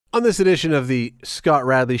On this edition of the Scott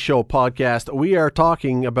Radley Show podcast, we are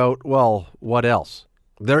talking about, well, what else?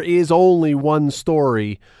 There is only one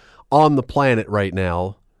story on the planet right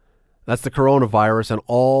now. That's the coronavirus and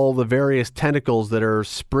all the various tentacles that are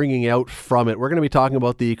springing out from it. We're going to be talking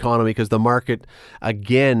about the economy because the market,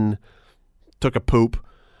 again, took a poop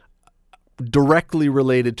directly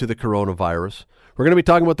related to the coronavirus. We're going to be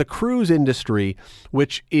talking about the cruise industry,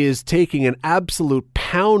 which is taking an absolute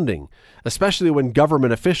pounding, especially when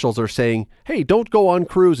government officials are saying, hey, don't go on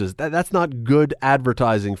cruises. That's not good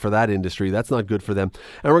advertising for that industry. That's not good for them.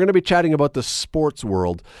 And we're going to be chatting about the sports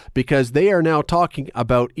world because they are now talking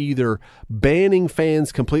about either banning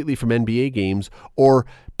fans completely from NBA games or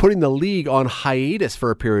putting the league on hiatus for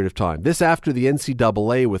a period of time. This after the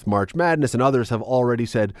NCAA with March Madness and others have already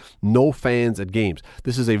said no fans at games.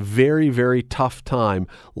 This is a very, very tough time.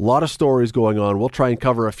 A lot of stories going on. We'll try and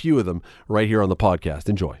cover a few of them right here on the podcast.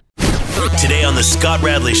 Enjoy. Today on the Scott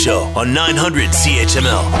Radley Show on 900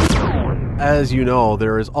 CHML. As you know,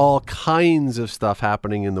 there is all kinds of stuff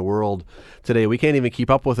happening in the world today. We can't even keep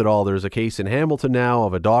up with it all. There's a case in Hamilton now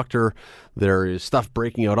of a doctor. There is stuff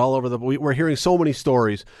breaking out all over we're hearing so many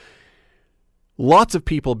stories. Lots of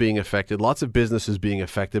people being affected, lots of businesses being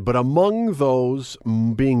affected, but among those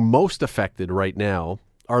being most affected right now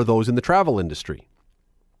are those in the travel industry.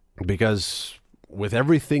 Because with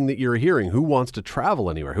everything that you're hearing, who wants to travel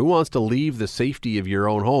anywhere? Who wants to leave the safety of your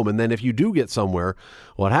own home? And then if you do get somewhere,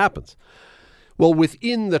 what happens? Well,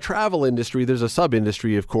 within the travel industry, there's a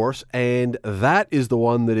sub-industry, of course, and that is the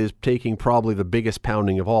one that is taking probably the biggest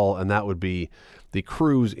pounding of all, and that would be the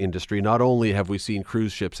cruise industry. Not only have we seen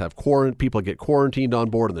cruise ships have people get quarantined on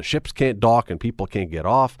board and the ships can't dock and people can't get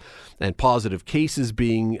off and positive cases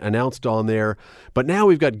being announced on there, but now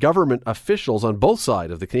we've got government officials on both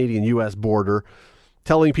sides of the Canadian-U.S. border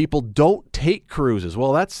telling people don't take cruises.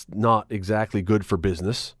 Well, that's not exactly good for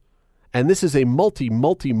business. And this is a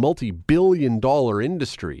multi-billion dollar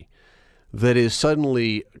industry that is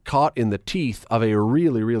suddenly caught in the teeth of a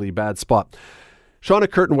really, really bad spot.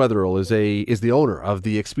 Shawna Curtin-Weatherill is the owner of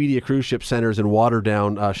the Expedia cruise ship centers in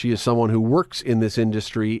Waterdown. She is someone who works in this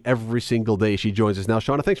industry every single day. She joins us now.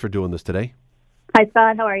 Shawna, thanks for doing this today. Hi,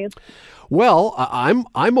 Scott. How are you? Well,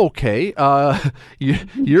 I'm okay.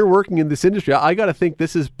 You're working in this industry. I got to think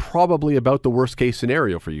this is probably about the worst case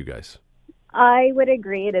scenario for you guys. I would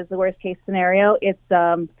agree. It is the worst case scenario. It's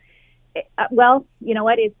well, you know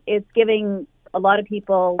what? It's giving a lot of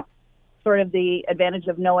people sort of the advantage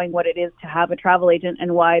of knowing what it is to have a travel agent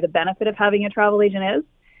and why the benefit of having a travel agent is.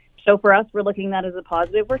 So for us, we're looking at that as a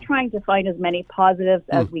positive. We're trying to find as many positives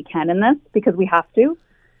as we can in this because we have to.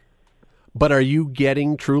 But are you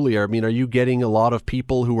getting are you getting a lot of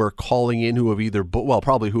people who are calling in who have either,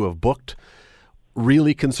 probably who have booked,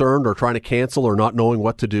 really concerned or trying to cancel or not knowing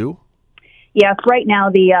what to do? Yes, right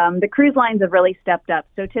now the cruise lines have really stepped up.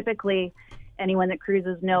 So typically, anyone that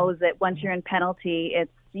cruises knows that once you're in penalty,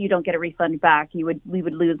 you don't get a refund back. We would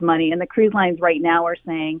lose money. And the cruise lines right now are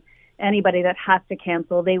saying anybody that has to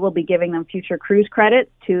cancel, they will be giving them future cruise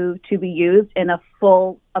credits to be used in a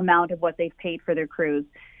full amount of what they've paid for their cruise.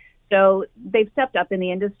 So they've stepped up in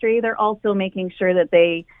the industry. They're also making sure that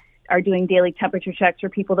they are doing daily temperature checks for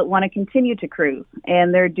people that want to continue to cruise.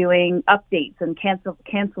 And they're doing updates and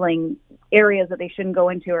canceling areas that they shouldn't go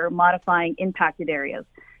into or modifying impacted areas.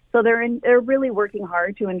 So they're really working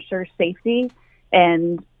hard to ensure safety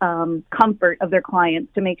and comfort of their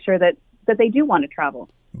clients to make sure that they do want to travel.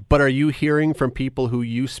 But are you hearing from people who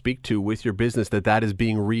you speak to with your business that is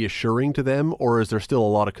being reassuring to them, or is there still a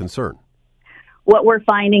lot of concern? What we're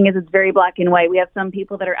finding is it's very black and white. We have some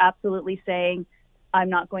people that are absolutely saying, I'm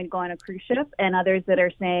not going to go on a cruise ship, and others that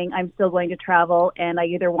are saying, I'm still going to travel, and I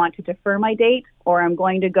either want to defer my date, or I'm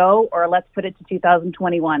going to go, or let's put it to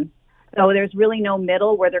 2021. So there's really no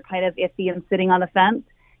middle where they're kind of iffy and sitting on the fence.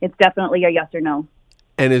 It's definitely a yes or no.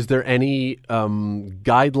 And is there any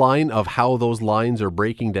guideline of how those lines are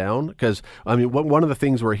breaking down? Because, one of the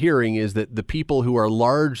things we're hearing is that the people who are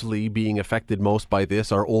largely being affected most by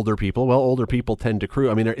this are older people. Well, older people tend to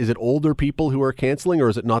cruise. Is it older people who are canceling, or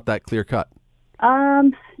is it not that clear cut?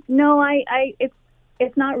 No,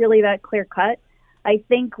 it's not really that clear cut. I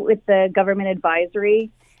think with the government advisory,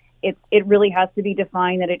 it really has to be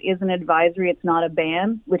defined that it is an advisory. It's not a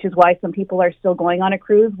ban, which is why some people are still going on a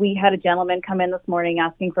cruise. We had a gentleman come in this morning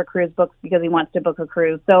asking for cruise books because he wants to book a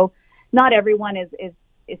cruise. So not everyone is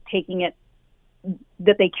taking it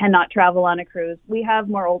that they cannot travel on a cruise. We have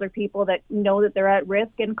more older people that know that they're at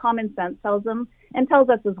risk, and common sense tells them and tells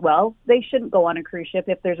us as well they shouldn't go on a cruise ship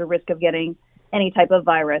if there's a risk of getting any type of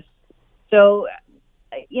virus. So,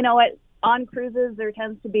 on cruises, there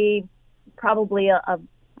tends to be probably a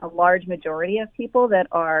a large majority of people that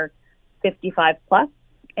are 55 plus,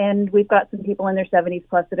 and we've got some people in their 70s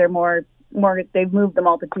plus that are more. They've moved them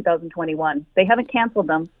all to 2021. They haven't canceled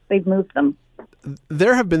them; they've moved them.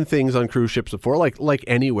 There have been things on cruise ships before, like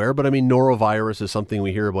anywhere, but I mean, norovirus is something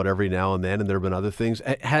we hear about every now and then, and there have been other things.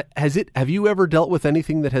 Have you ever dealt with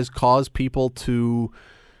anything that has caused people to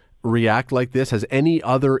react like this? Has any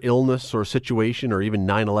other illness or situation, or even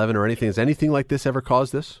 9/11 or anything, has anything like this ever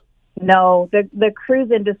caused this? No, the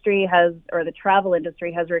cruise industry or the travel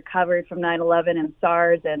industry has recovered from 9/11 and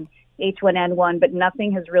SARS and H1N1, but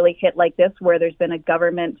nothing has really hit like this where there's been a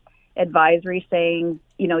government advisory saying,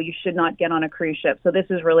 you should not get on a cruise ship. So this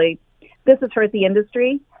has hurt the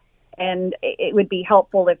industry, and it would be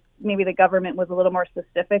helpful if maybe the government was a little more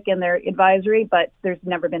specific in their advisory, but there's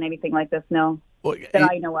never been anything like this, that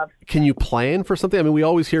I know of. Can you plan for something? I mean, we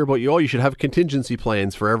always hear about you should have contingency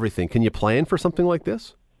plans for everything. Can you plan for something like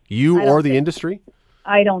this? You or the industry?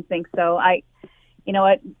 I don't think so. You know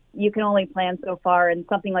what? You can only plan so far, and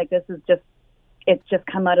something like this it's just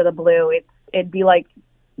come out of the blue. It'd be like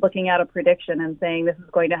looking at a prediction and saying this is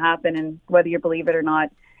going to happen, and whether you believe it or not,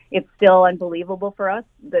 it's still unbelievable for us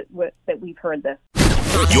that we've heard this.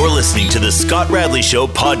 You're listening to the Scott Radley Show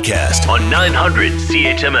podcast on 900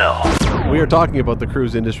 CHML. We are talking about the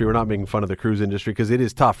cruise industry. We're not making fun of the cruise industry because it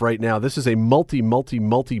is tough right now. This is a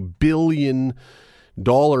multi-billion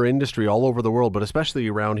dollar industry all over the world, but especially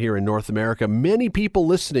around here in North America. Many people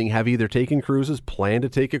listening have either taken cruises, plan to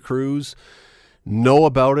take a cruise, know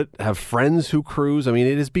about it, have friends who cruise. I mean,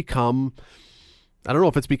 it has become, I don't know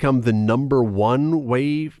if it's become the number one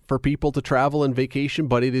way for people to travel and vacation,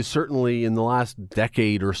 but it is certainly in the last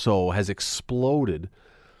decade or so has exploded.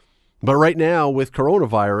 But right now with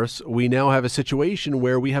coronavirus, we now have a situation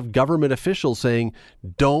where we have government officials saying,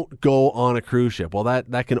 don't go on a cruise ship. Well,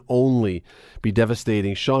 that can only be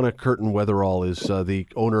devastating. Shawna Curtin-Weatherill is the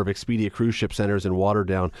owner of Expedia Cruise Ship Centers in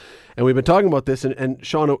Waterdown. And we've been talking about this, and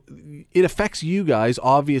Shawna, it affects you guys,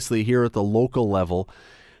 obviously, here at the local level.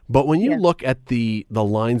 But when you look at the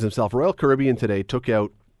lines themselves, Royal Caribbean today took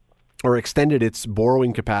out or extended its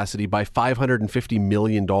borrowing capacity by $550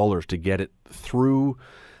 million to get it through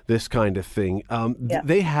this kind of thing.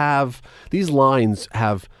 These lines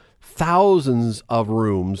have thousands of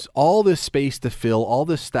rooms, all this space to fill, all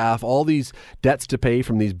this staff, all these debts to pay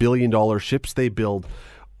from these billion-dollar ships they build.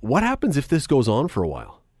 What happens if this goes on for a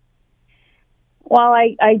while? Well,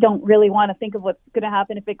 I don't really want to think of what's going to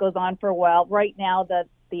happen if it goes on for a while. Right now,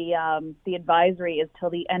 the advisory is till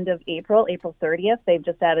the end of April 30th. They've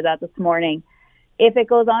just added that this morning. If it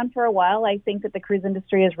goes on for a while, I think that the cruise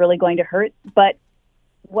industry is really going to hurt. But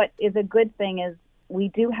what is a good thing is we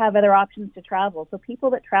do have other options to travel. So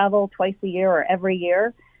people that travel twice a year or every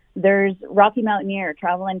year, there's Rocky Mountaineer,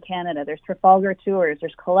 Travel in Canada, there's Trafalgar Tours,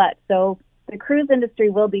 there's Colette. So the cruise industry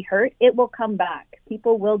will be hurt. It will come back.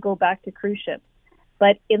 People will go back to cruise ships.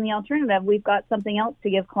 But in the alternative, we've got something else to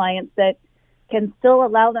give clients that can still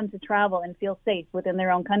allow them to travel and feel safe within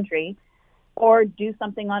their own country, or do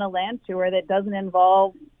something on a land tour that doesn't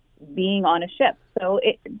involve being on a ship. So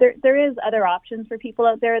there is other options for people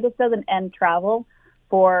out there. This doesn't end travel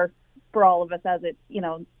for all of us as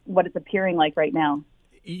what it's appearing like right now.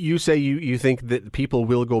 You say you think that people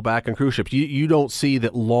will go back on cruise ships. You don't see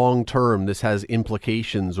that long term this has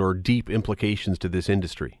implications or deep implications to this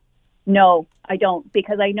industry? No, I don't,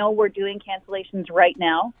 because I know we're doing cancellations right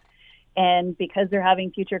now. And because they're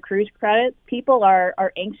having future cruise credits, people are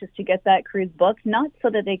anxious to get that cruise booked, not so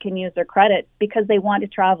that they can use their credit, because they want to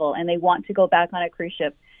travel and they want to go back on a cruise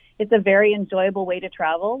ship. It's a very enjoyable way to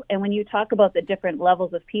travel. And when you talk about the different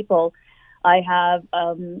levels of people, I have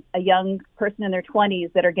a young person in their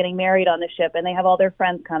 20s that are getting married on the ship, and they have all their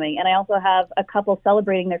friends coming. And I also have a couple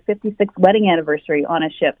celebrating their 56th wedding anniversary on a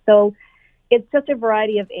ship. So it's such a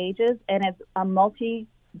variety of ages, and it's a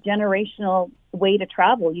multi-generational way to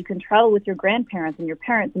travel. You can travel with your grandparents and your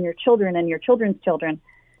parents and your children and your children's children.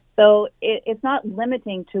 So it's not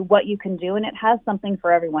limiting to what you can do, and it has something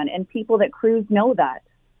for everyone. And people that cruise know that.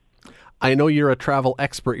 I know you're a travel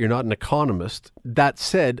expert. You're not an economist. That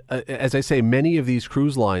said, as I say, many of these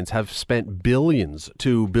cruise lines have spent billions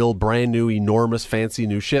to build brand new, enormous, fancy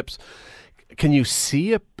new ships. Can you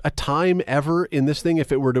see a time ever in this thing,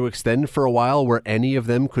 if it were to extend for a while, where any of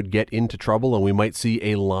them could get into trouble and we might see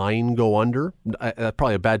a line go under?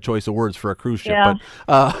 Probably a bad choice of words for a cruise ship,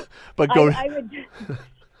 but go.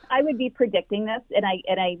 I would be predicting this, and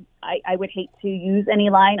I would hate to use any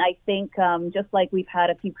line. I think just like we've had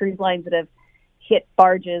a few cruise lines that have hit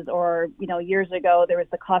barges, or years ago there was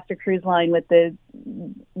the Costa Cruise Line with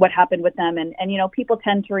what happened with them, and people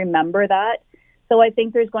tend to remember that. So I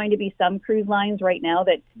think there's going to be some cruise lines right now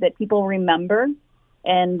that people remember,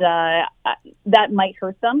 And that might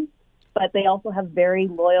hurt them, but they also have very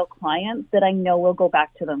loyal clients that I know will go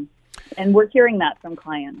back to them. And we're hearing that from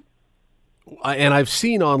clients. And I've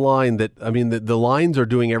seen online that, I mean, the lines are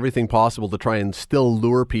doing everything possible to try and still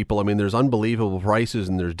lure people. I mean, there's unbelievable prices,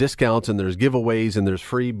 and there's discounts, and there's giveaways, and there's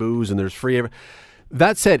free booze, and there's free.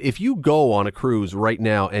 That said, if you go on a cruise right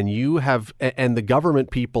now and and the government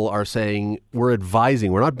people are saying, we're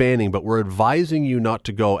not banning, but we're advising you not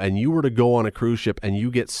to go, and you were to go on a cruise ship and you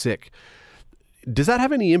get sick, does that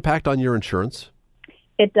have any impact on your insurance?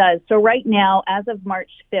 It does. So right now, as of March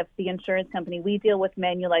 5th, the insurance company, we deal with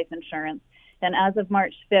Manulife Insurance. And as of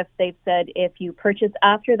March 5th, they've said if you purchase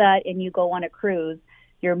after that and you go on a cruise,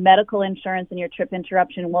 your medical insurance and your trip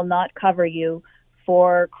interruption will not cover you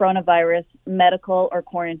for coronavirus, medical, or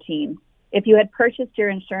quarantine. If you had purchased your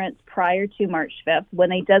insurance prior to March 5th,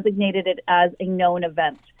 when they designated it as a known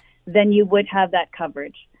event, then you would have that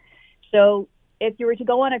coverage. So if you were to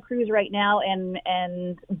go on a cruise right now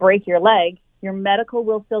and break your leg, your medical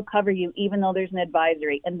will still cover you even though there's an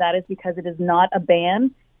advisory. And that is because it is not a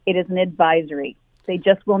ban. It is an advisory. They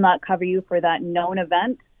just will not cover you for that known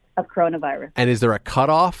event of coronavirus. And is there a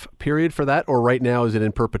cutoff period for that, or right now is it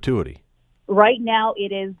in perpetuity? Right now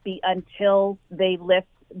it is until they lift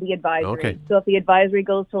the advisory. Okay. So if the advisory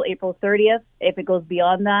goes till April 30th, if it goes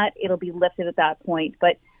beyond that, it'll be lifted at that point.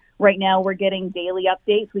 But right now we're getting daily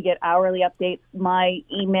updates. We get hourly updates. My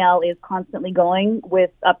email is constantly going with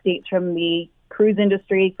updates from the cruise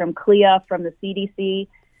industry, from CLIA, from the CDC.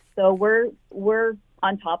 So we're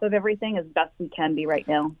on top of everything as best we can be right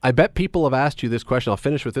now. I bet people have asked you this question. I'll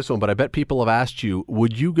finish with this one, but I bet people have asked you,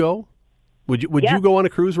 would you go? Would Yes. you go on a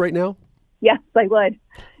cruise right now? Yes, I would.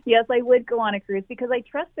 Yes, I would go on a cruise because I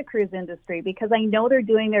trust the cruise industry, because I know they're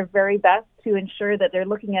doing their very best to ensure that they're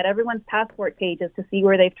looking at everyone's passport pages to see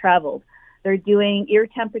where they've traveled. They're doing ear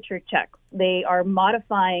temperature checks. They are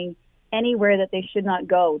modifying anywhere that they should not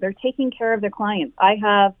go. They're taking care of their clients. I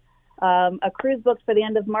have a cruise booked for the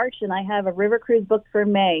end of March, and I have a river cruise booked for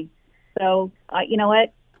May. So, you know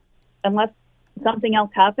what? Unless something else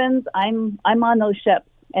happens, I'm on those ships,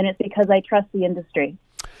 and it's because I trust the industry.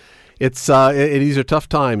 These are tough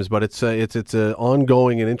times, but it's an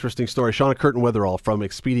ongoing and interesting story. Shawna Curtin-Weatherill from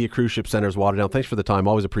Expedia Cruise Ship Centers, Waterdown. Thanks for the time.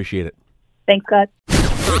 Always appreciate it. Thanks, Scott.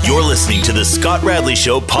 You're listening to the Scott Radley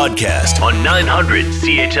Show podcast on 900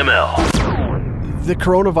 CHML. The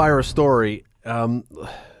coronavirus story.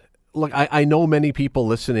 Look, I know many people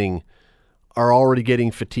listening are already getting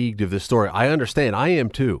fatigued of this story. I understand. I am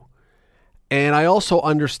too. And I also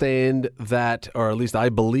understand that, or at least I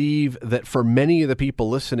believe that for many of the people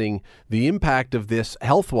listening, the impact of this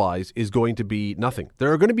health-wise is going to be nothing.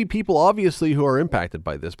 There are going to be people, obviously, who are impacted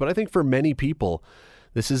by this. But I think for many people,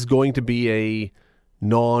 this is going to be a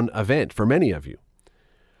non-event for many of you.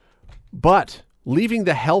 But leaving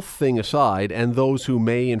the health thing aside and those who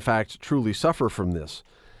may, in fact, truly suffer from this,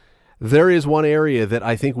 there is one area that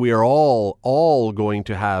I think we are all going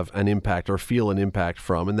to have an impact or feel an impact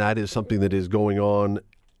from, and that is something that is going on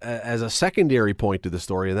as a secondary point to the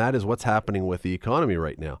story, and that is what's happening with the economy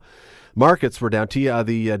right now. Markets were down.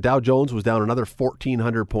 The Dow Jones was down another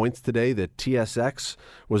 1,400 points today. The TSX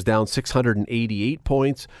was down 688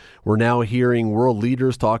 points. We're now hearing world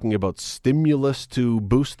leaders talking about stimulus to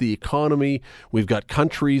boost the economy. We've got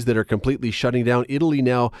countries that are completely shutting down. Italy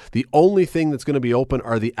now, the only thing that's going to be open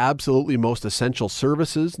are the absolutely most essential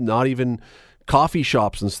services. Not even coffee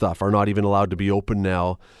shops and stuff are not even allowed to be open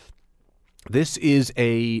now. This is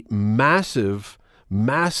a massive,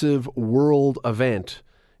 massive world event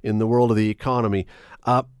in the world of the economy.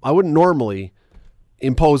 I wouldn't normally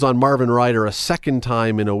impose on Marvin Ryder a second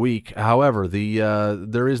time in a week. However,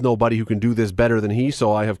 there is nobody who can do this better than he,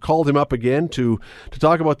 so I have called him up again to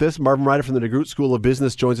talk about this. Marvin Ryder from the DeGroote School of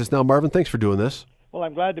Business joins us now. Marvin, thanks for doing this. Well,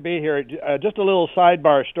 I'm glad to be here. Just a little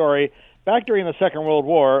sidebar story. Back during the Second World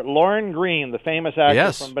War, Lorne Greene, the famous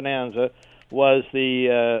actor from Bonanza, was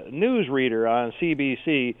the news reader on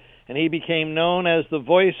CBC, and he became known as the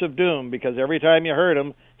voice of doom because every time you heard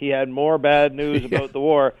him, he had more bad news about the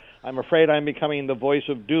war. I'm afraid I'm becoming the voice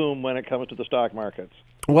of doom when it comes to the stock markets.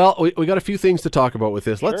 Well, we got a few things to talk about with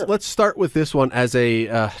this. Sure. Let's start with this one as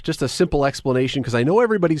just a simple explanation, because I know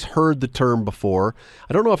everybody's heard the term before.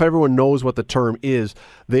 I don't know if everyone knows what the term is.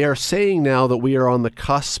 They are saying now that we are on the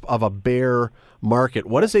cusp of a bear market.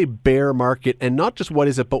 What is a bear market? And not just what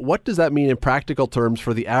is it, but what does that mean in practical terms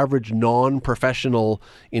for the average non-professional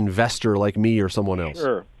investor like me or someone else?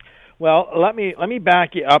 Sure. Well, let me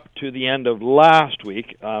back you up to the end of last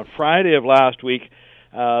week. Friday of last week,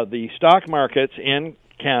 the stock markets in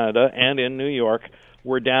Canada and in New York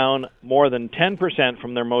were down more than 10%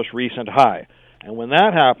 from their most recent high. And when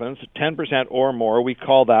that happens, 10% or more, we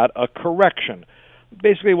call that a correction.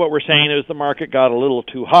 Basically what we're saying is the market got a little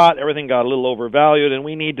too hot, everything got a little overvalued, and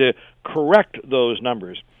we need to correct those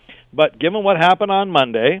numbers. But given what happened on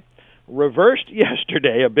Monday, reversed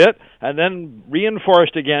yesterday a bit, and then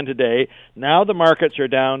reinforced again today, now the markets are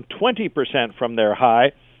down 20% from their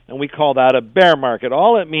high, and we call that a bear market.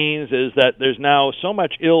 All it means is that there's now so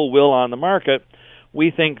much ill will on the market, we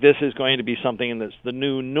think this is going to be something that's the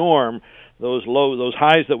new norm. Those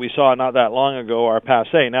highs that we saw not that long ago are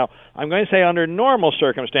passé. Now, I'm going to say under normal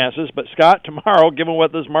circumstances, but Scott, tomorrow, given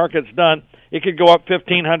what this market's done, it could go up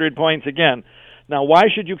 1,500 points again. Now, why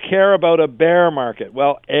should you care about a bear market?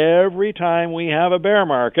 Well, every time we have a bear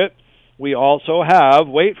market, we also have,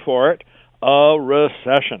 wait for it, a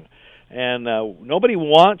recession. And nobody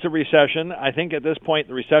wants a recession. I think at this point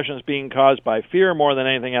the recession is being caused by fear more than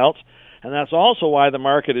anything else, and that's also why the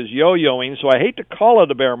market is yo-yoing. So I hate to call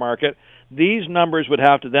it a bear market. These numbers would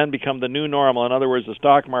have to then become the new normal. In other words, the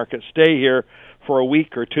stock market stay here for a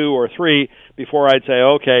week or two or three before I'd say,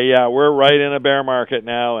 okay, yeah, we're right in a bear market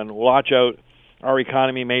now, and watch out, our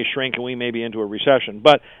economy may shrink and we may be into a recession.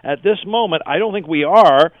 But at this moment, I don't think we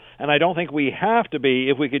are, and I don't think we have to be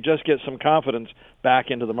if we could just get some confidence back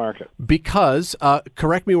into the market. Because,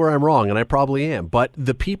 correct me where I'm wrong, and I probably am, but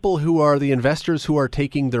the people who are the investors who are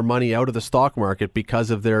taking their money out of the stock market because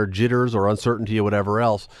of their jitters or uncertainty or whatever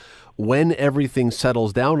else, when everything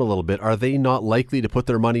settles down a little bit, are they not likely to put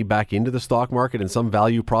their money back into the stock market in some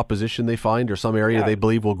value proposition they find or some area they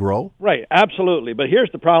believe will grow? Right, absolutely. But here's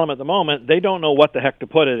the problem at the moment. They don't know what the heck to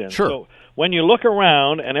put it in. Sure. So when you look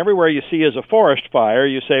around and everywhere you see is a forest fire,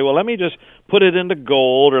 you say, well, let me just put it into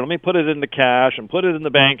gold or let me put it into cash and put it in the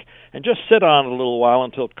bank and just sit on it a little while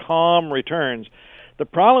until calm returns. The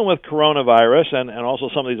problem with coronavirus and also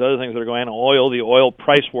some of these other things that are going on, the oil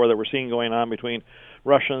price war that we're seeing going on between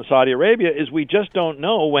Russia and Saudi Arabia, is we just don't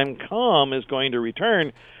know when calm is going to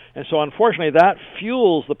return. And so unfortunately that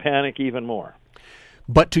fuels the panic even more.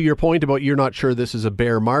 But to your point about you're not sure this is a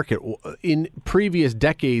bear market, in previous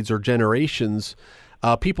decades or generations,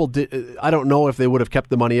 people did. I don't know if they would have kept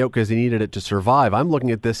the money out because they needed it to survive. I'm looking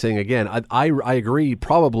at this thing again. I agree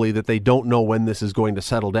probably that they don't know when this is going to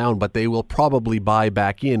settle down, but they will probably buy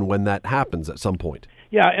back in when that happens at some point.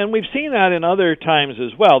 Yeah, and we've seen that in other times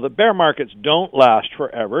as well. The bear markets don't last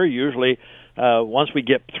forever. Usually, once we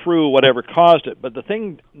get through whatever caused it. But the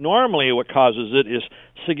thing, normally what causes it is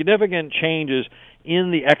significant changes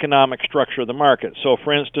in the economic structure of the market. So,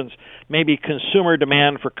 for instance, maybe consumer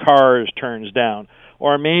demand for cars turns down,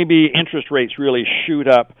 or maybe interest rates really shoot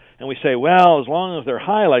up, and we say, well, as long as they're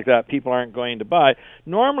high like that, people aren't going to buy.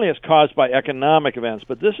 Normally it's caused by economic events,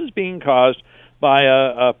 but this is being caused by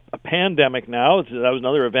a pandemic now. That was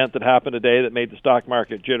another event that happened today that made the stock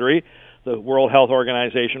market jittery. The World Health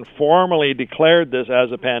Organization formally declared this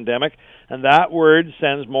as a pandemic, and that word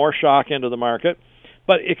sends more shock into the market.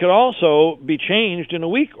 But it could also be changed in a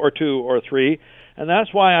week or two or three, and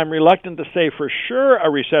that's why I'm reluctant to say for sure a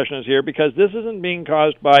recession is here, because this isn't being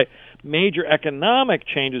caused by major economic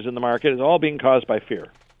changes in the market. It's all being caused by fear.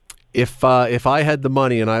 If I had the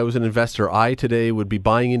money and I was an investor, I today would be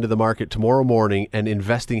buying into the market tomorrow morning and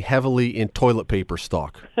investing heavily in toilet paper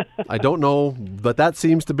stock. I don't know, but that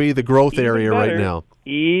seems to be the growth area right now.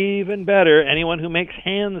 Even better, anyone who makes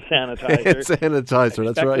hand sanitizer. Hand sanitizer,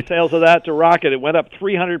 that's right. The sales of that to rocket. It went up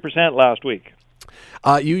 300% last week.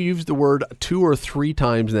 You used the word 2 or 3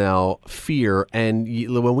 times now, fear, and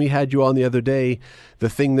when we had you on the other day, the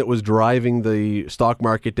thing that was driving the stock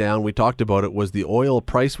market down, we talked about it, was the oil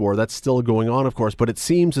price war. That's still going on, of course, but it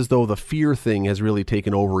seems as though the fear thing has really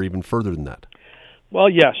taken over even further than that. Well,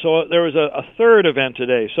 yeah, so there was a third event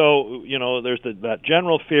today. So, there's that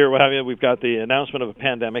general fear, what have you. We've got the announcement of a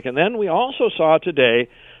pandemic, and then we also saw today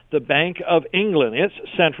the Bank of England, its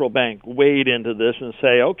central bank, wade into this and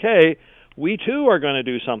say, okay, we too are going to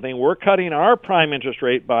do something. We're cutting our prime interest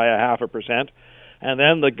rate by 0.5%. And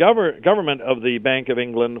then the government of the Bank of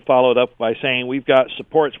England followed up by saying we've got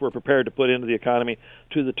supports we're prepared to put into the economy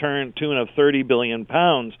to the tune of £30 billion.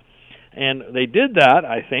 And they did that,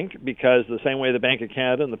 I think, because the same way the Bank of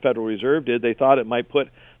Canada and the Federal Reserve did, they thought it might put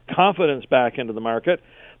confidence back into the market.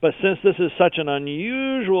 But since this is such an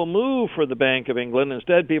unusual move for the Bank of England,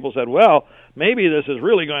 instead people said, well, maybe this is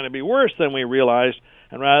really going to be worse than we realized.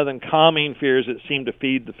 And rather than calming fears, it seemed to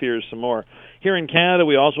feed the fears some more. Here in Canada,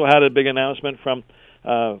 we also had a big announcement from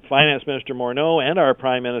Finance Minister Morneau and our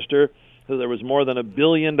Prime Minister that there was more than $1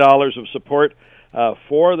 billion of support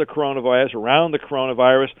for the coronavirus, around the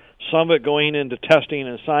coronavirus, some of it going into testing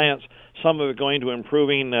and science, some of it going to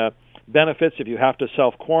improving benefits if you have to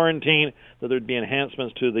self-quarantine, that there'd be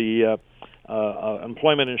enhancements to the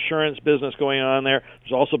employment insurance business going on there.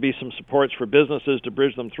 There's also be some supports for businesses to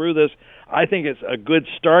bridge them through this. I think it's a good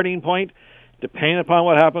starting point. Depending upon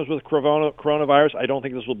what happens with coronavirus, I don't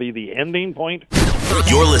think this will be the ending point.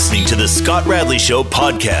 You're listening to the Scott Radley Show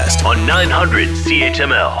podcast on 900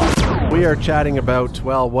 CHML. We are chatting about,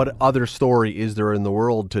 well, what other story is there in the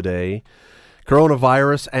world today?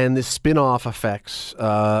 Coronavirus and the spin-off effects.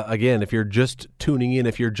 Again, if you're just tuning in,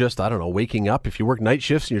 if you're just, I don't know, waking up, if you work night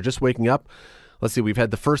shifts and you're just waking up, let's see, we've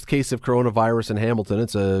had the first case of coronavirus in Hamilton.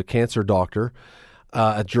 It's a cancer doctor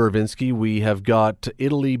at Juravinski. We have got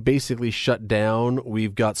Italy basically shut down.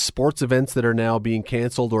 We've got sports events that are now being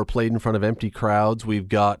canceled or played in front of empty crowds. We've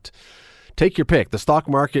got, take your pick, the stock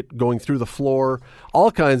market going through the floor,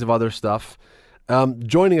 all kinds of other stuff.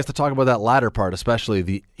 Joining us to talk about that latter part, especially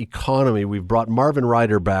the economy, we've brought Marvin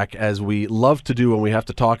Ryder back, as we love to do when we have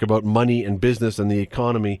to talk about money and business and the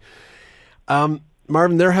economy.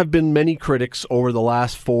 Marvin, there have been many critics over the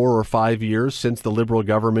last 4 or 5 years since the Liberal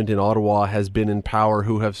government in Ottawa has been in power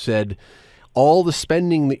who have said, all the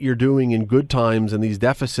spending that you're doing in good times and these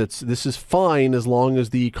deficits, this is fine as long as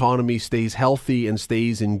the economy stays healthy and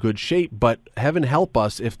stays in good shape. But heaven help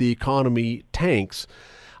us if the economy tanks.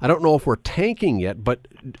 I don't know if we're tanking yet, but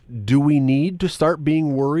do we need to start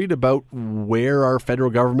being worried about where our federal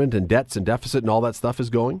government and debts and deficit and all that stuff is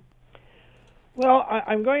going? Well,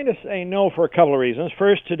 I'm going to say no for a couple of reasons.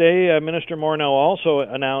 First, today, Minister Morneau also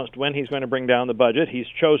announced when he's going to bring down the budget. He's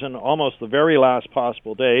chosen almost the very last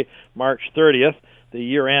possible day, March 30th. The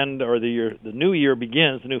year end, or the new year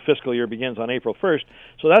begins, the new fiscal year begins on April 1st.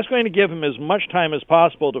 So that's going to give him as much time as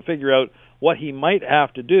possible to figure out what he might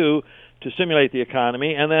have to do to stimulate the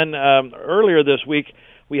economy. And then earlier this week,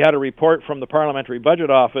 we had a report from the Parliamentary Budget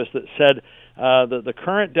Office that said that the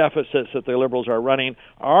current deficits that the Liberals are running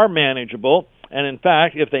are manageable. And in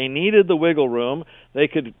fact, if they needed the wiggle room, they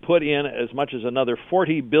could put in as much as another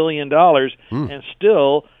 $40 billion and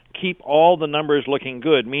still keep all the numbers looking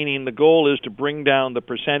good, meaning the goal is to bring down the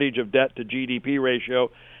percentage of debt to GDP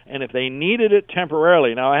ratio. And if they needed it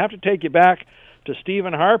temporarily, now I have to take you back to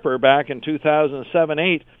Stephen Harper back in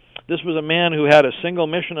 2007-8. This was a man who had a single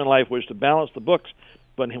mission in life, was to balance the books.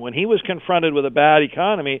 But when he was confronted with a bad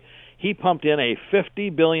economy, he pumped in a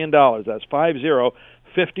 $50 billion, that's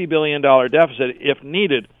 $50 billion deficit if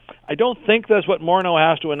needed. I don't think that's what Morneau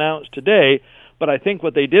has to announce today, but I think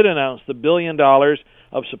what they did announce, the $1 billion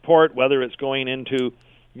of support, whether it's going into,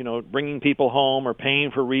 bringing people home or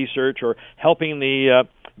paying for research or helping the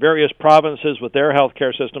various provinces with their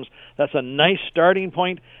healthcare systems, that's a nice starting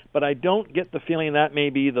point, but I don't get the feeling that may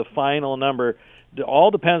be the final number. It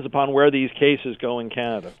all depends upon where these cases go in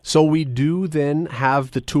Canada. So we do then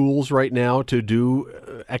have the tools right now to do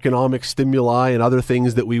economic stimuli and other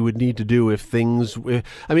things that we would need to do if things...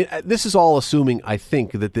 I mean, this is all assuming, I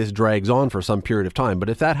think, that this drags on for some period of time. But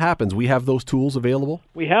if that happens, we have those tools available?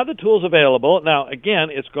 We have the tools available. Now, again,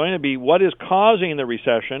 it's going to be what is causing the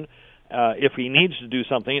recession, if he needs to do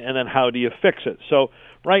something, and then how do you fix it? So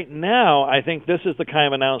right now, I think this is the kind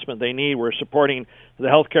of announcement they need. We're supporting the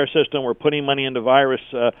healthcare system. We're putting money into virus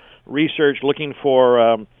research, looking for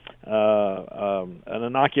an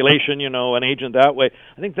inoculation, an agent that way.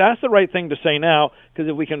 I think that's the right thing to say now, because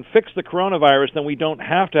if we can fix the coronavirus, then we don't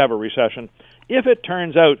have to have a recession. If it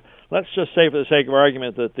turns out, let's just say for the sake of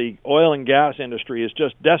argument, that the oil and gas industry is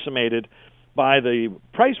just decimated by the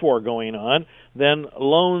price war going on, then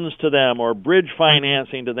loans to them or bridge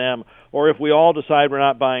financing to them, or if we all decide we're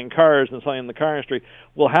not buying cars and selling in the car industry,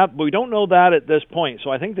 we don't know that at this point. So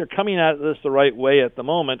I think they're coming at this the right way at the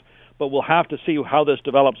moment, but we'll have to see how this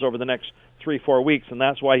develops over the next 3-4 weeks, and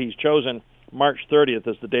that's why he's chosen March 30th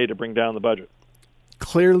as the day to bring down the budget.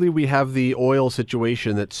 Clearly, we have the oil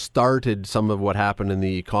situation that started some of what happened in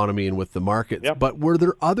the economy and with the markets. Yep. But were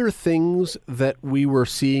there other things that we were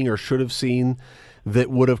seeing or should have seen that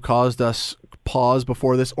would have caused us pause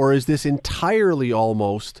before this? Or is this entirely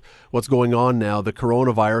almost what's going on now, the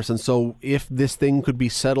coronavirus? And so if this thing could be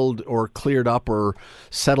settled or cleared up or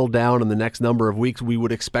settled down in the next number of weeks, we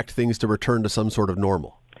would expect things to return to some sort of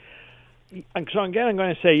normal? So again, I'm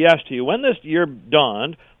going to say yes to you. When this year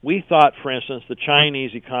dawned, we thought, for instance, the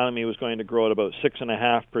Chinese economy was going to grow at about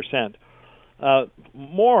 6.5%.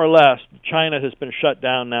 More or less, China has been shut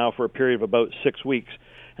down now for a period of about 6 weeks.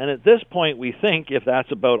 And at this point, we think if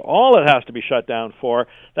that's about all it has to be shut down for,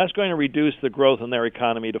 that's going to reduce the growth in their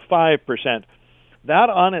economy to 5%. That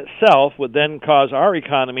on itself would then cause our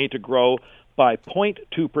economy to grow by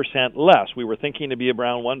 0.2% less. We were thinking to be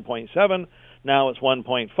around 1.7, now it's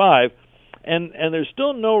 1.5. And there's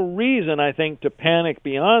still no reason, I think, to panic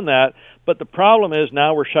beyond that, but the problem is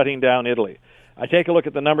now we're shutting down Italy. I take a look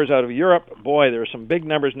at the numbers out of Europe. Boy, there are some big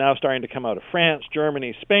numbers now starting to come out of France,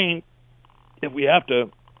 Germany, Spain. If we have to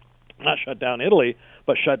not shut down Italy,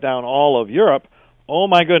 but shut down all of Europe, oh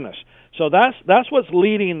my goodness. So that's what's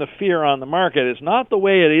leading the fear on the market. It's not the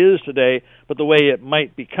way it is today, but the way it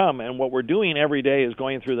might become. And what we're doing every day is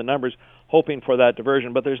going through the numbers, hoping for that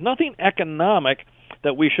diversion. But there's nothing economic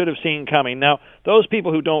that we should have seen coming. Now, those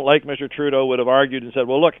people who don't like Mr. Trudeau would have argued and said,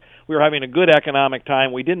 well, look, we were having a good economic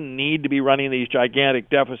time. We didn't need to be running these gigantic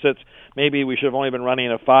deficits. Maybe we should have only been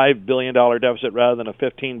running a $5 billion deficit rather than a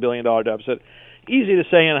 $15 billion deficit. Easy to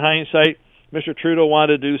say in hindsight. Mr. Trudeau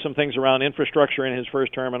wanted to do some things around infrastructure in his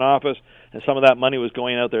first term in office, and some of that money was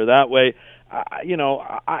going out there that way.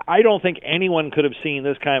 I don't think anyone could have seen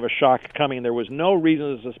this kind of a shock coming. There was no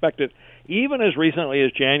reason to suspect it, even as recently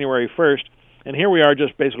as January 1st. And here we are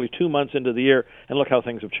just basically 2 months into the year, and look how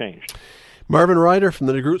things have changed. Marvin Ryder from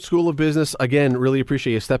the DeGroote School of Business. Again, really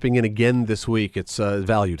appreciate you stepping in again this week. It's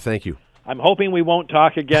valued. Thank you. I'm hoping we won't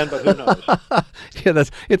talk again, but who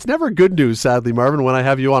knows? It's never good news, sadly, Marvin, when I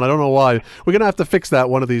have you on. I don't know why. We're going to have to fix that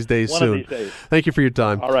one of these days soon. One of these days. Thank you for your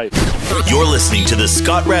time. All right. You're listening to the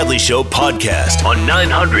Scott Radley Show podcast on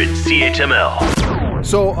 900 CHML.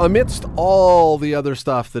 So amidst all the other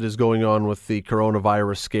stuff that is going on with the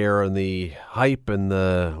coronavirus scare and the hype and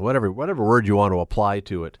the whatever word you want to apply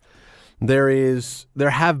to it, there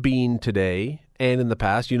have been today and in the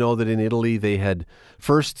past, you know that in Italy they had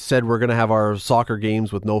first said we're going to have our soccer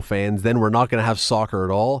games with no fans, then we're not going to have soccer at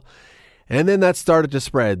all. And then that started to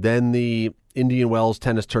spread. Then the Indian Wells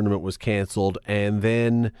tennis tournament was canceled, and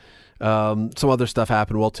then some other stuff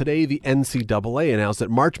happened. Well, today the NCAA announced that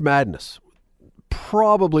March Madness,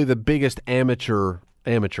 probably the biggest amateur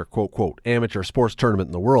quote, quote, amateur sports tournament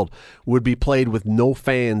in the world, would be played with no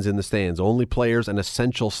fans in the stands. Only players and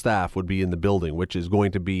essential staff would be in the building, which is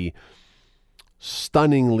going to be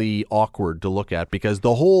stunningly awkward to look at, because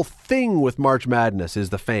the whole thing with March Madness is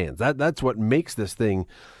the fans. That's what makes this thing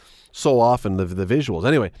so often, the visuals.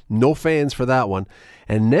 Anyway, no fans for that one.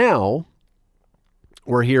 And now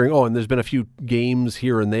we're hearing, and there's been a few games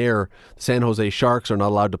here and there. The San Jose Sharks are not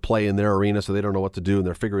allowed to play in their arena, so they don't know what to do, and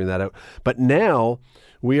they're figuring that out. But now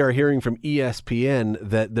we are hearing from ESPN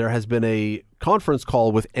that there has been a conference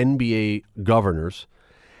call with NBA governors,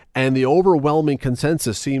 and the overwhelming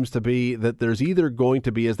consensus seems to be that there's either going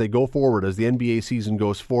to be, as they go forward, as the NBA season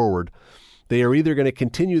goes forward, they are either going to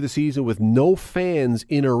continue the season with no fans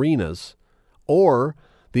in arenas, or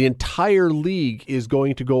the entire league is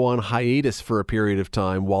going to go on hiatus for a period of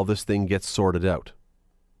time while this thing gets sorted out.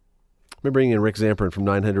 Let me bring in Rick Zamperin from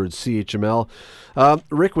 900 CHML.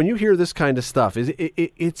 Rick, when you hear this kind of stuff,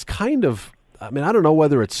 it's kind of, I don't know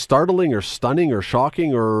whether it's startling or stunning or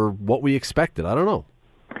shocking or what we expected. I don't know.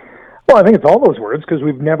 Well, I think it's all those words, because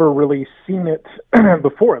we've never really seen it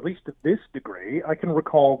before, at least to this degree. I can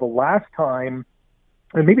recall the last time,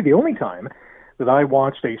 and maybe the only time, that I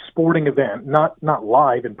watched a sporting event, not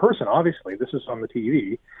live in person, obviously, this is on the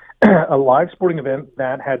TV, a live sporting event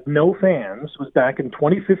that had no fans was back in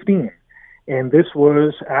 2015. And this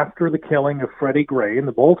was after the killing of Freddie Gray in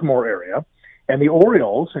the Baltimore area. And the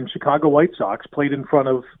Orioles and Chicago White Sox played in front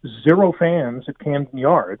of 0 fans at Camden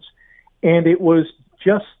Yards. And it was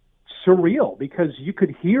just surreal, because you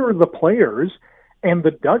could hear the players and the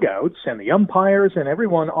dugouts and the umpires and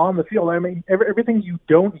everyone on the field. Everything you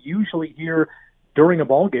don't usually hear during a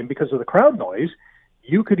ball game because of the crowd noise,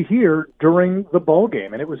 you could hear during the ball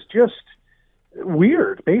game, and it was just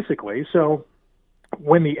weird, basically. So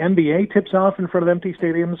when the NBA tips off in front of empty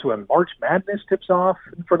stadiums, when March Madness tips off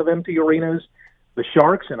in front of empty arenas, the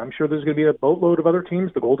Sharks, and I'm sure there's going to be a boatload of other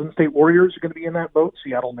teams, the Golden State Warriors are going to be in that boat,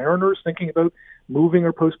 Seattle Mariners thinking about moving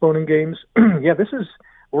or postponing games. Yeah,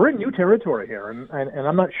 we're in new territory here, and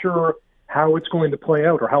I'm not sure how it's going to play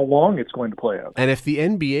out or how long it's going to play out. And if the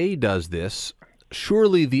NBA does this,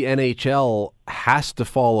 surely the NHL has to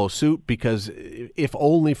follow suit, because if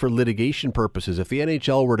only for litigation purposes, if the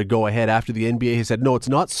NHL were to go ahead after the NBA has said, no, it's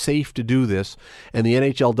not safe to do this, and the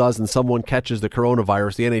NHL does, and someone catches the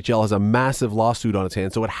coronavirus, the NHL has a massive lawsuit on its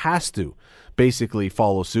hands, so it has to basically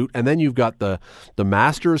follow suit. And then you've got the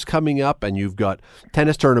Masters coming up, and you've got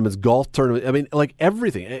tennis tournaments, golf tournaments, like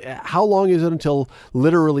everything. How long is it until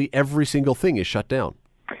literally every single thing is shut down?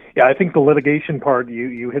 Yeah, I think the litigation part,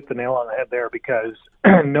 you hit the nail on the head there, because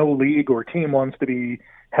no league or team wants to be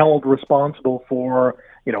held responsible for,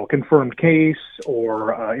 a confirmed case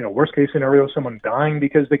or, worst case scenario, someone dying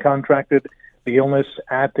because they contracted the illness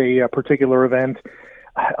at a particular event.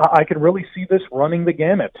 I can really see this running the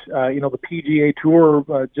gamut. The PGA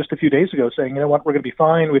Tour just a few days ago saying, you know what, we're going to be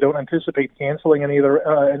fine. We don't anticipate canceling any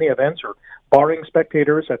events or barring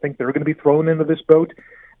spectators. I think they're going to be thrown into this boat.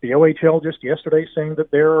 The OHL just yesterday saying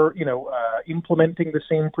that they're, implementing the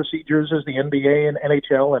same procedures as the NBA and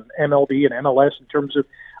NHL and MLB and MLS in terms of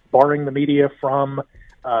barring the media from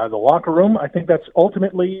the locker room. I think that's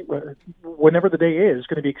ultimately, whenever the day is,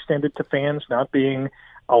 going to be extended to fans not being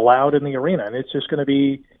allowed in the arena. And it's just going to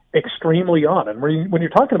be extremely odd. And when you're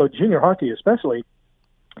talking about junior hockey, especially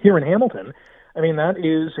here in Hamilton, I mean, that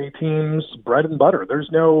is a team's bread and butter. There's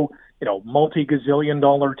no,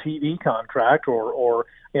 multi-gazillion-dollar TV contract or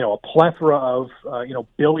a plethora of,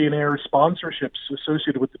 billionaire sponsorships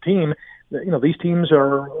associated with the team. These teams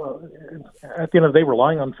are, at the end of the day,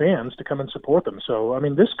 relying on fans to come and support them. So, I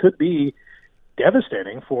mean, this could be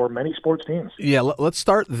devastating for many sports teams. Yeah, let's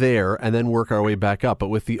start there and then work our way back up. But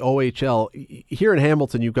with the OHL, here in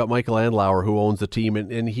Hamilton, you've got Michael Andlauer, who owns the team,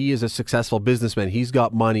 and he is a successful businessman. He's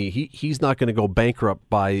got money. He's not going to go bankrupt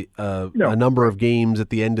by a number of games at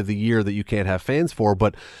the end of the year that you can't have fans for.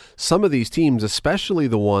 But some of these teams, especially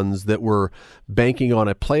the ones that were banking on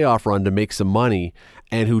a playoff run to make some money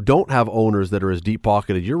and who don't have owners that are as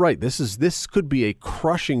deep-pocketed, you're right. This could be a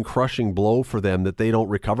crushing blow for them that they don't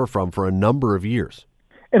recover from for a number of years.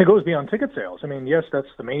 And it goes beyond ticket sales. I mean, yes, that's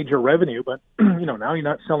the major revenue, but now you're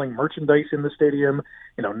not selling merchandise in the stadium.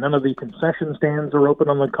 None of the concession stands are open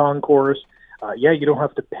on the concourse. You don't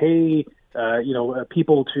have to pay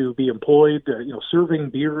people to be employed, serving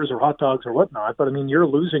beers or hot dogs or whatnot. But I mean, you're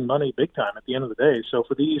losing money big time at the end of the day. So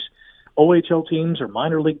for these OHL teams or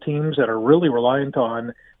minor league teams that are really reliant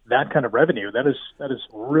on that kind of revenue, that is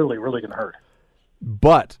really, really going to hurt.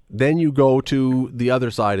 But then you go to the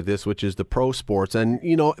other side of this, which is the pro sports. And,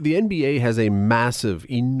 the NBA has a massive,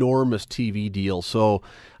 enormous TV deal. So,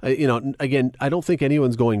 again, I don't think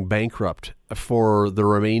anyone's going bankrupt for the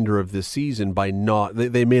remainder of this season by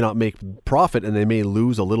they may not make profit and they may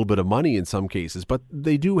lose a little bit of money in some cases, but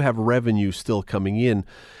they do have revenue still coming in.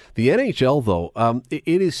 The NHL, though,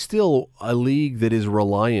 it is still a league that is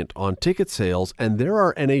reliant on ticket sales, and there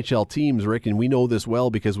are NHL teams, Rick, and we know this well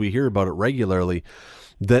because we hear about it regularly,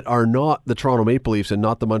 that are not the Toronto Maple Leafs and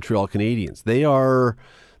not the Montreal Canadiens. The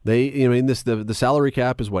salary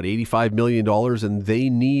cap is $85 million, and they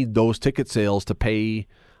need those ticket sales to pay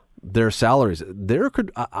their salaries. There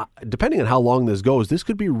could, depending on how long this goes, this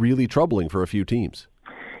could be really troubling for a few teams.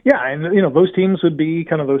 Yeah, and those teams would be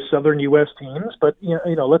kind of those southern U.S. teams, but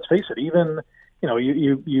let's face it, even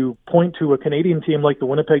you point to a Canadian team like the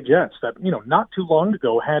Winnipeg Jets that not too long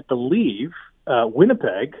ago had to leave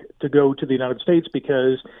Winnipeg to go to the United States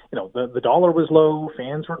because the dollar was low,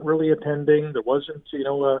 fans weren't really attending, there wasn't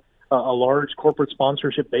a large corporate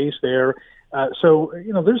sponsorship base there. So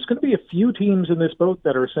there's going to be a few teams in this boat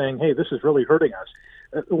that are saying, hey, this is really hurting us.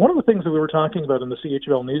 One of the things that we were talking about in the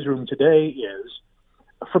CHML newsroom today is,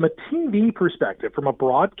 from a TV perspective, from a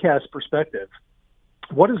broadcast perspective,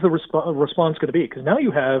 what is the response going to be? Because now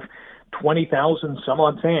you have 20,000 some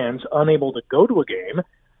odd fans unable to go to a game.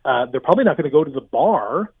 They're probably not going to go to the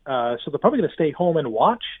bar, so they're probably going to stay home and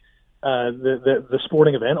watch the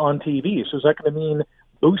sporting event on TV. So is that going to mean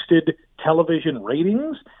boosted television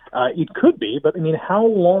ratings? It could be, but I mean, how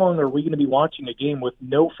long are we going to be watching a game with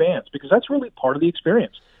no fans? Because that's really part of the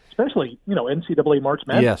experience. Especially, NCAA March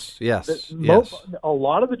Madness. Yes. A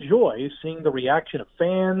lot of the joy is seeing the reaction of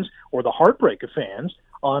fans or the heartbreak of fans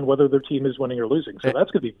on whether their team is winning or losing. So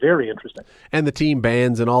that's going to be very interesting. And the team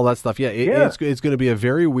bans and all that stuff. It's going to be a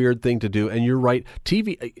very weird thing to do. And you're right.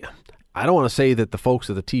 TV, I don't want to say that the folks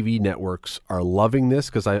at the TV networks are loving this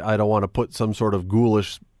because I don't want to put some sort of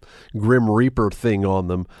ghoulish Grim Reaper thing on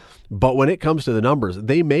them. But when it comes to the numbers,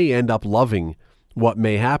 they may end up loving what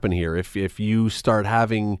may happen here if you start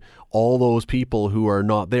having all those people who are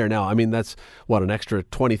not there. Now, I mean, that's an extra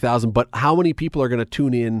 20,000, but how many people are going to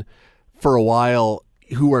tune in for a while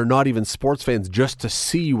who are not even sports fans just to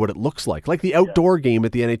see what it looks like the outdoor game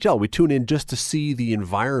at the NHL? We tune in just to see the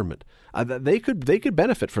environment. They could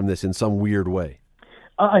benefit from this in some weird way.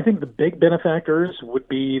 I think the big benefactors would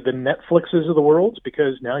be the Netflixes of the world,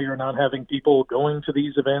 because now you're not having people going to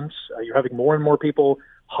these events. You're having more and more people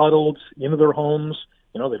huddled into their homes.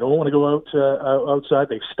 They don't want to go out outside.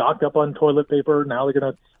 They've stocked up on toilet paper. Now they're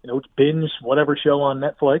going to binge whatever show on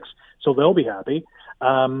Netflix, so they'll be happy.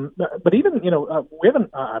 But even we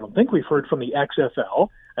haven't. I don't think we've heard from the XFL.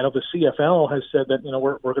 I know the CFL has said that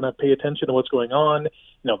we're going to pay attention to what's going on.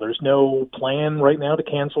 There's no plan right now to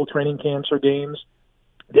cancel training camps or games.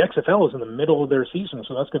 The XFL is in the middle of their season,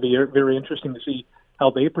 so that's going to be very interesting to see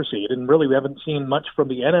how they proceed. And really, we haven't seen much from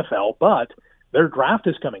the NFL, but their draft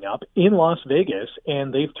is coming up in Las Vegas,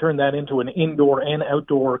 and they've turned that into an indoor and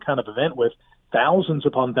outdoor kind of event with thousands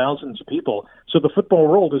upon thousands of people. So the football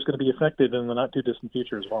world is going to be affected in the not-too-distant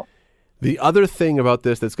future as well. The other thing about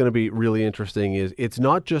this that's going to be really interesting is it's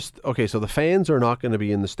not just, okay, so the fans are not going to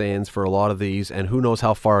be in the stands for a lot of these, and who knows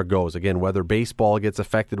how far it goes. Again, whether baseball gets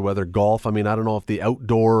affected, whether golf, I mean, I don't know if the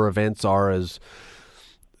outdoor events are as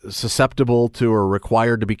susceptible to or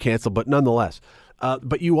required to be canceled, but nonetheless.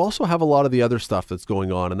 But you also have a lot of the other stuff that's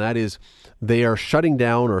going on, and that is they are shutting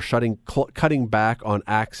down or cutting back on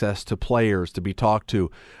access to players to be talked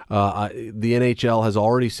to. The NHL has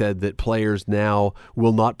already said that players now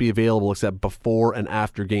will not be available except before and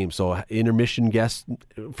after games. So intermission guests,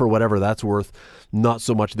 for whatever that's worth, not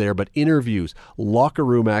so much there. But interviews, locker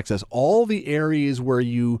room access, all the areas where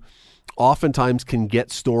you oftentimes can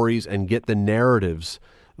get stories and get the narratives,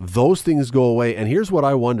 those things go away. And here's what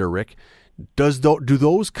I wonder, Rick. Do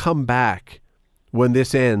those come back when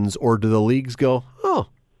this ends, or do the leagues go, oh,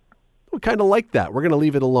 we kind of like that, we're going to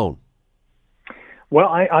leave it alone? Well,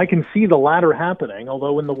 I can see the latter happening,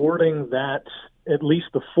 although in the wording that at least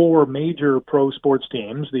the four major pro sports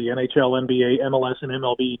teams, the NHL, NBA, MLS, and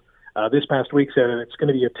MLB, this past week said it's going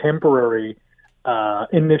to be a temporary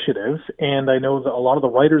initiative, and I know that a lot of the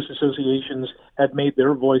writers' associations had made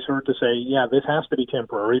their voice heard to say, yeah, this has to be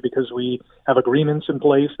temporary because we have agreements in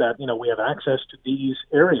place that, we have access to these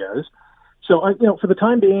areas. So, for the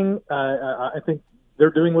time being, I think they're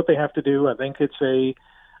doing what they have to do. I think it's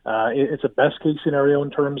a best case scenario in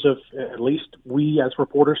terms of at least we as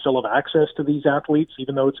reporters still have access to these athletes,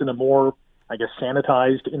 even though it's in a more,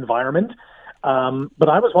 sanitized environment. But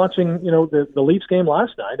I was watching, the Leafs game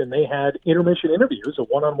last night, and they had intermission interviews, a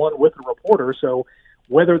one-on-one with a reporter. So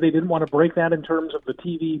whether they didn't want to break that in terms of the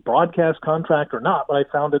TV broadcast contract or not, but I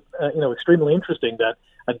found it, extremely interesting that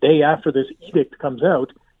a day after this edict comes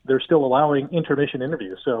out, they're still allowing intermission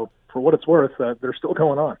interviews. So for what it's worth, they're still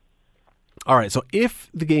going on. All right, so if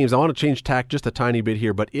the games, I want to change tack just a tiny bit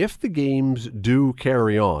here, but if the games do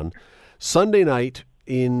carry on, Sunday night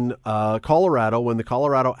in Colorado, when the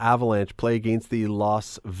Colorado Avalanche play against the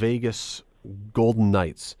Las Vegas Golden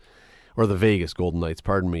Knights, or the Vegas Golden Knights,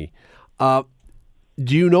 pardon me,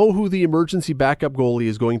 do you know who the emergency backup goalie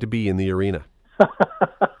is going to be in the arena?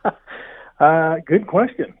 Good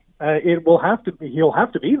question. He'll have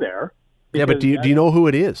to be there. Yeah, but do you know who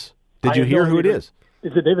it is? Did you hear who it is?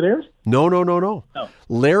 Is it David Ayres? No. Oh.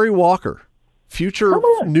 Larry Walker, future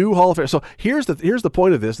new Hall of Fame. So here's the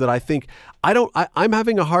point of this that I think I'm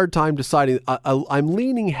having a hard time deciding. I'm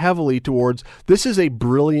leaning heavily towards this is a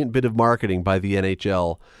brilliant bit of marketing by the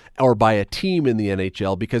NHL or by a team in the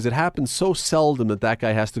NHL because it happens so seldom that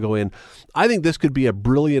guy has to go in. I think this could be a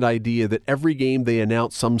brilliant idea that every game they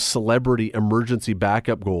announce some celebrity emergency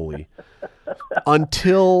backup goalie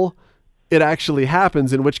until it actually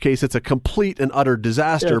happens, in which case it's a complete and utter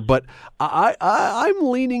disaster. Yes. But I'm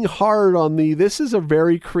leaning hard on this is a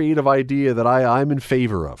very creative idea that I'm in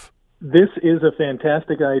favor of. This is a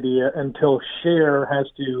fantastic idea until Cher has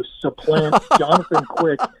to supplant Jonathan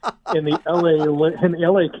Quick in the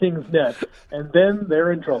LA Kings net, and then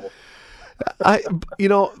they're in trouble.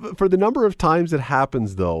 For the number of times it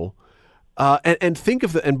happens, though,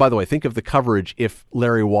 and by the way, think of the coverage if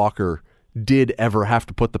Larry Walker did ever have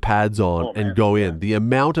to put the pads on and go in. The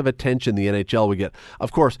amount of attention the NHL would get.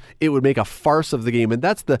 Of course, it would make a farce of the game, and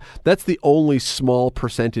that's the only small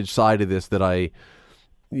percentage side of this that I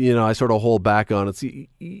sort of hold back on. It's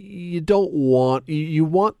you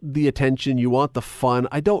want the attention, you want the fun.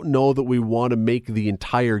 I don't know that we want to make the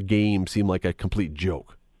entire game seem like a complete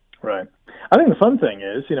joke. Right. I think the fun thing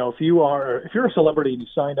is, if you're a celebrity and you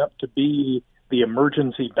sign up to be the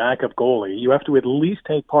emergency backup goalie, you have to at least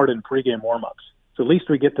take part in pregame warm-ups. So at least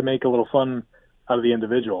we get to make a little fun out of the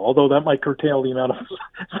individual, although that might curtail the amount of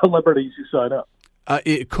celebrities who sign up.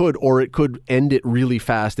 It could end it really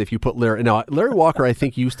fast if you put Larry. Now, Larry Walker, I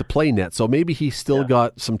think, used to play net, so maybe he's still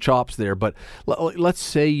got some chops there. But let's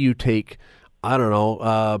say you take, I don't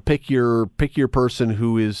know, pick your person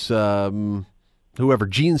who is whoever,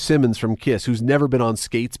 Gene Simmons from Kiss, who's never been on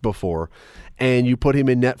skates before, and you put him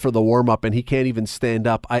in net for the warm-up and he can't even stand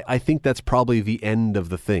up. I think that's probably the end of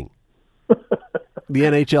the thing. The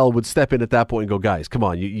NHL would step in at that point and go, guys, come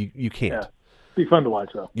on, you can't. Yeah. Be fun to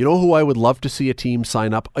watch, though. You know who I would love to see a team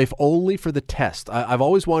sign up, if only for the test? I've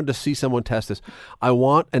always wanted to see someone test this. I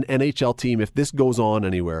want an NHL team, if this goes on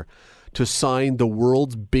anywhere, to sign the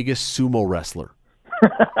world's biggest sumo wrestler.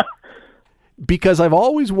 Because I've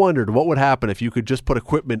always wondered what would happen if you could just put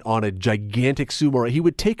equipment on a gigantic sumo. He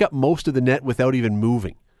would take up most of the net without even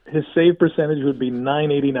moving. His save percentage would be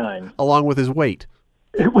 .989. Along with his weight.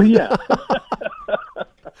 Well, yeah.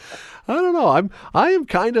 I don't know. I'm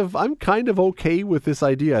kind of okay with this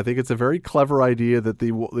idea. I think it's a very clever idea that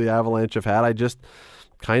the Avalanche have had. I just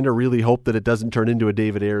kind of really hope that it doesn't turn into a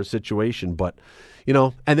David Ayres situation. But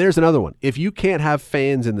And there's another one. If you can't have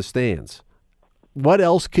fans in the stands, what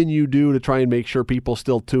else can you do to try and make sure people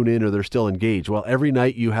still tune in or they're still engaged? Well, every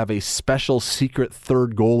night you have a special secret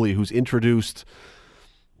third goalie who's introduced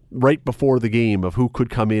right before the game of who could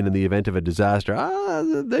come in the event of a disaster.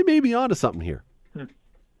 They may be onto something here.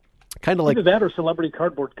 Kind of like either that or celebrity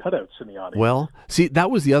cardboard cutouts in the audience. Well, see, that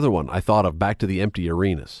was the other one I thought of, back to the empty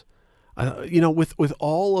arenas. With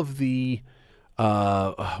all of the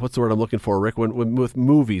what's the word I'm looking for, Rick? When with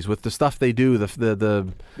movies, with the stuff they do,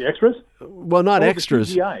 the extras. Well, not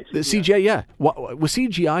extras. The CGI. The CGI, yeah. With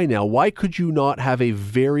CGI now, why could you not have a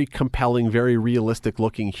very compelling, very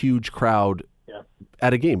realistic-looking, huge crowd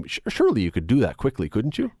at a game? Surely you could do that quickly,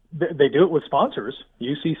 couldn't you? They do it with sponsors.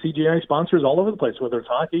 You see CGI sponsors all over the place, whether it's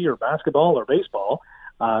hockey or basketball or baseball.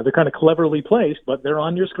 They're kind of cleverly placed, but they're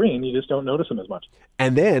on your screen. You just don't notice them as much.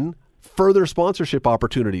 And then further sponsorship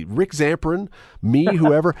opportunity. Rick Zamperin, me,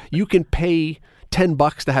 whoever, you can pay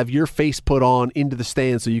 $10 to have your face put on into the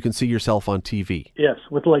stand so you can see yourself on TV. Yes,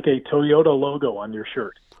 with like a Toyota logo on your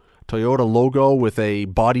shirt. Toyota logo with a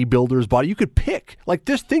bodybuilder's body. You could pick. Like,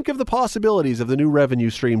 just think of the possibilities of the new revenue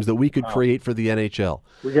streams that we could create for the NHL.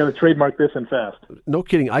 We got to trademark this and fast. No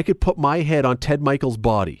kidding. I could put my head on Ted Michaels'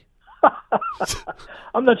 body.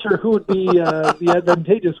 I'm not sure who would be the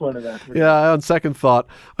advantageous one of that. Yeah, on second thought,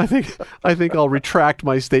 I think I'll retract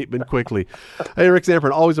my statement quickly. Hey, Rick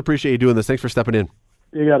Zamperin, always appreciate you doing this. Thanks for stepping in.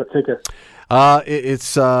 You got it. Take care.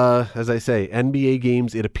 It's as I say, NBA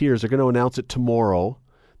games. It appears they're going to announce it tomorrow.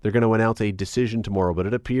 They're going to announce a decision tomorrow, but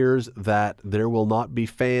it appears that there will not be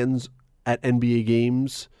fans at NBA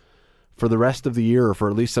games for the rest of the year, or for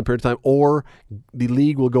at least some period of time, or the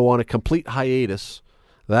league will go on a complete hiatus.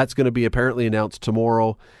 That's going to be apparently announced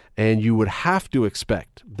tomorrow, and you would have to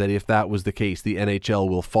expect that if that was the case, the NHL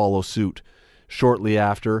will follow suit shortly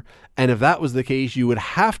after. And if that was the case, you would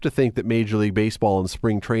have to think that Major League Baseball and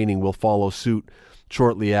spring training will follow suit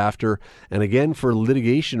shortly after. And again, for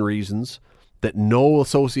litigation reasons, that no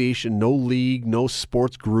association, no league, no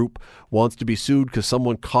sports group wants to be sued because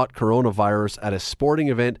someone caught coronavirus at a sporting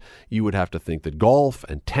event, you would have to think that golf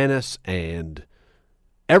and tennis and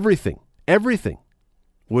everything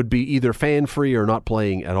would be either fan-free or not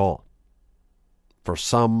playing at all for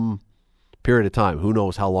some period of time. Who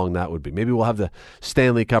knows how long that would be. Maybe we'll have the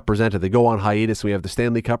Stanley Cup presented. They go on hiatus, and we have the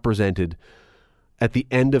Stanley Cup presented at the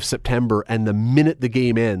end of September, and the minute the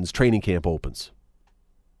game ends, training camp opens.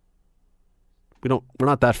 We're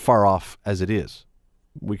not that far off as it is.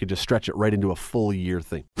 We could just stretch it right into a full year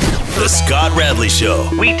thing. The Scott Radley Show.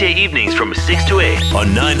 Weekday evenings from 6 to 8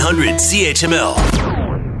 on 900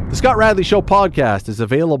 CHML. The Scott Radley Show podcast is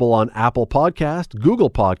available on Apple Podcast, Google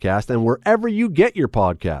Podcast, and wherever you get your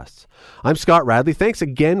podcasts. I'm Scott Radley. Thanks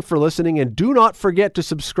again for listening, and do not forget to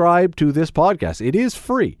subscribe to this podcast. It is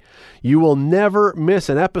free. You will never miss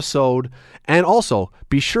an episode, and also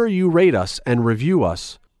be sure you rate us and review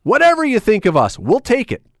us. Whatever you think of us, we'll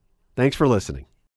take it. Thanks for listening.